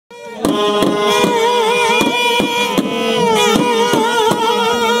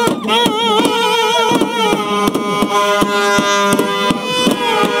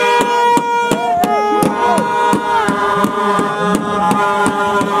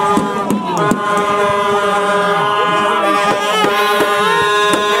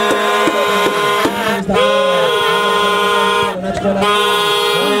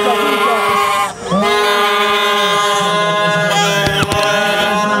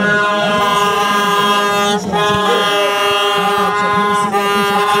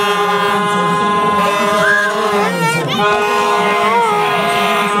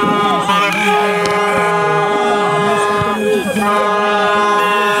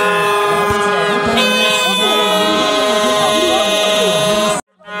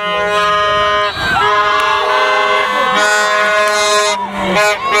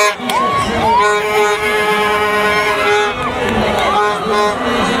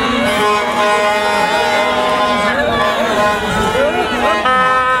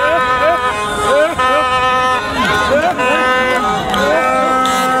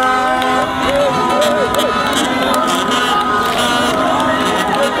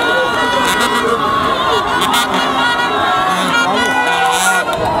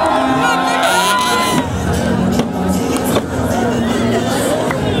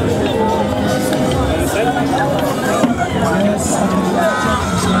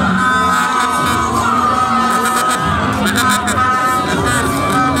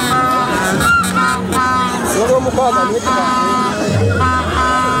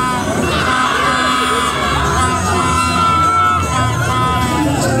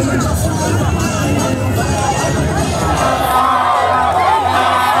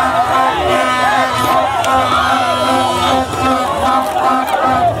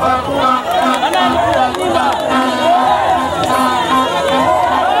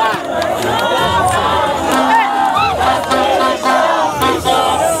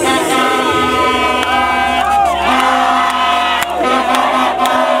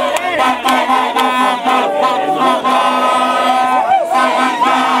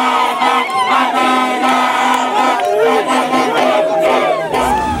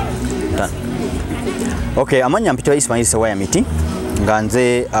Okay, amanya mpitwa Ismail Sewaya miti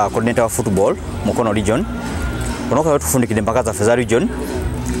nganze coordinator wa football Mukono region. Onoka tufundikide mpaka za Feza region.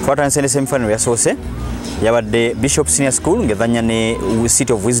 Twata nsene semifinal ya sose yabadde Bishop Senior School ngezanya ne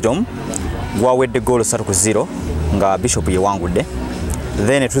Seat of Wisdom gwawedde ggoolo 3-0 nga Bishop ye wangudde.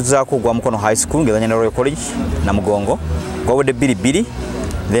 Then tuzaako gwa Mukono High School ngezanya ne Royal College Namugongo gwawedde bbiri.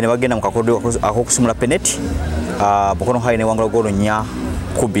 Then bagenda mu kakodyo akokusumula ppeneti Mukono High ne wangula ggoolo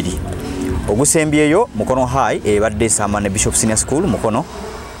 4-2. Ogusembyeyo Mukono High ebadde sama ne Bishop Senior School Mukono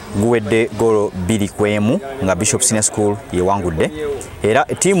guwedde ggoolo 2 kw'emu nga Bishop Senior School ye wangudde. Era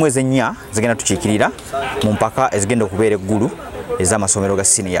tiimu ezennya zigenda tukiikirira mu mpaka ezigenda okubeera eggulu ez'amasomero ga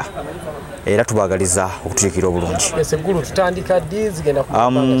senior. Era tubagaliza okutukiikira obulungi. Eggulu tutandika ddi zigenda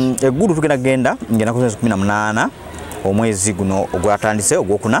eggulu ngenda ku 18 omwezi guno ogwatandise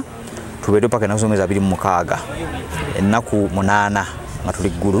ogwokuna tubeere paka ennaku z'omwezi 26 ennaku 8 nga tuli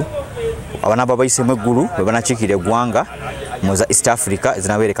ggulu. Abana babayisemu eggulu bwe banakiikira eggwanga mu za East Africa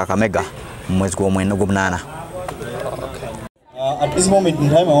ezinabeere Kakamega mu mwezi gw'omunana. At this moment in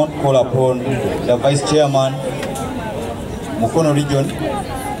time, I want to call upon the Vice Chairman, Mukono Region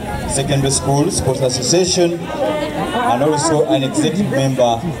Secondary School Sports Association, and also an executive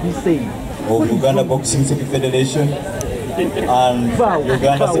member of Uganda Boxing Federation and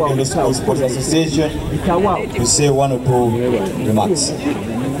Uganda Secondary School Sports Association to say one or two remarks.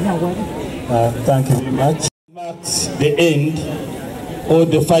 Thank you very much. Marks the end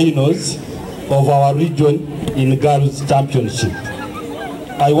of the finals of our region in Girls Championship.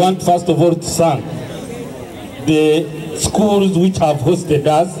 I want first of all to thank the schools which have hosted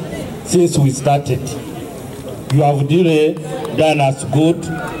us since we started. You have really done us good,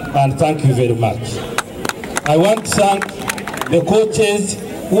 and thank you very much. I want to thank the coaches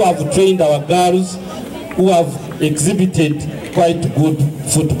who have trained our girls, who have exhibited quite good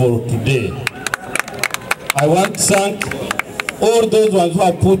football today. I want to thank all those ones who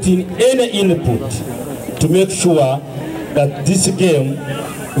have put in any input to make sure that this game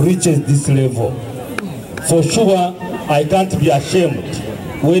reaches this level. For sure, I can't be ashamed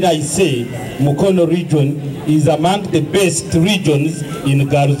when I say Mukono region is among the best regions in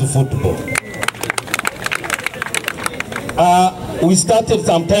girls football. We started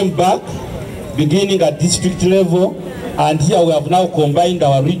some time back, beginning at district level, and here we have now combined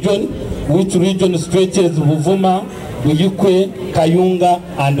our region, which region stretches Buvuma, Buyukwe, Kayunga,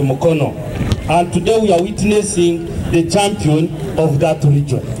 and Mukono. And today we are witnessing the champion of that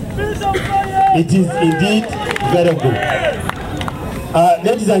region. It is indeed very good.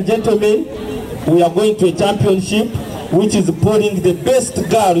 Ladies and gentlemen, we are going to a championship which is pulling the best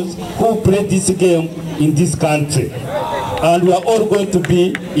girls who play this game in this country. And we are all going to be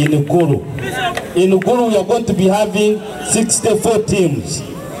in ggoolo. In ggoolo we are going to be having 64 teams.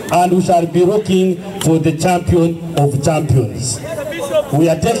 And we shall be looking for the champion of champions. We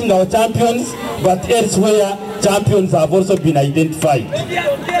are taking our champions, but elsewhere champions have also been identified.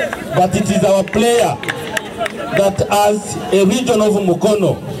 But it is our player that as a region of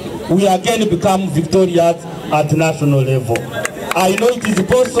Mukono, we again become victorious at national level. I know it is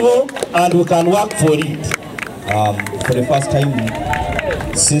possible and we can work for it. For the first time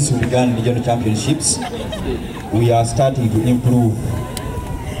since we began regional championships, we are starting to improve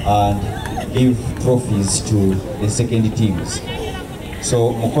and give trophies to the second teams.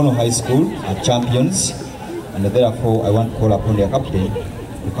 So Mukono High School are champions, and therefore I want to call upon their captain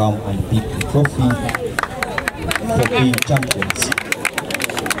to come and pick the trophy for being champions.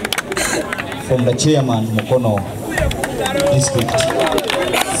 From the chairman, Mukono District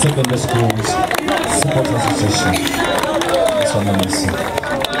Secondary Schools Support Association.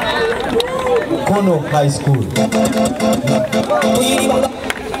 Mukono High School.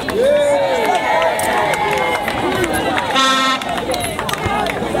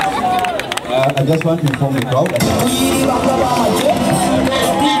 I just want to inform the crowd that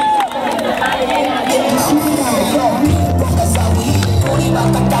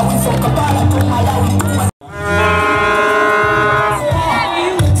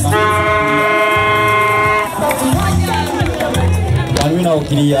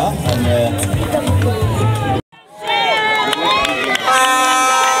okuli and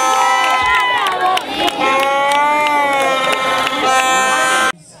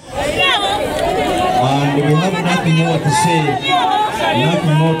we have nothing more to say,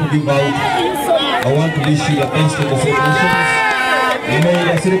 nothing more to give out. I want to wish you the best of the celebrations. May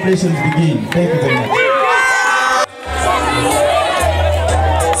the celebrations begin. Thank you very much.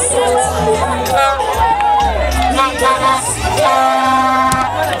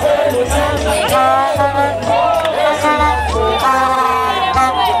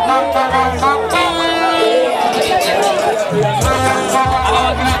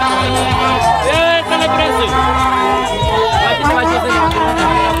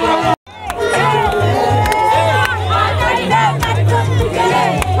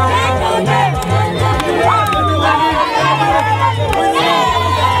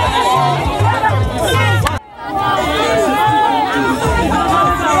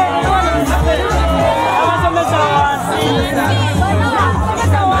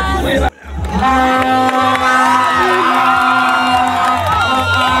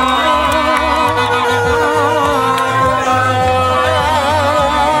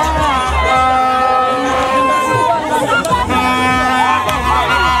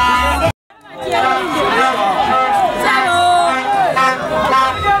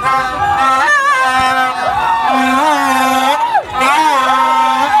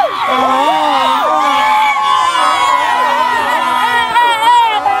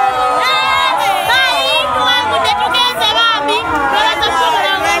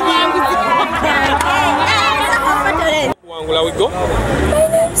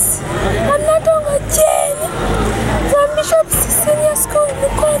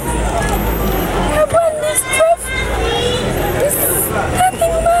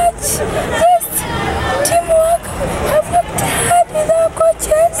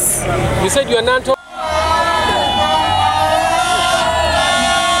 You said you are not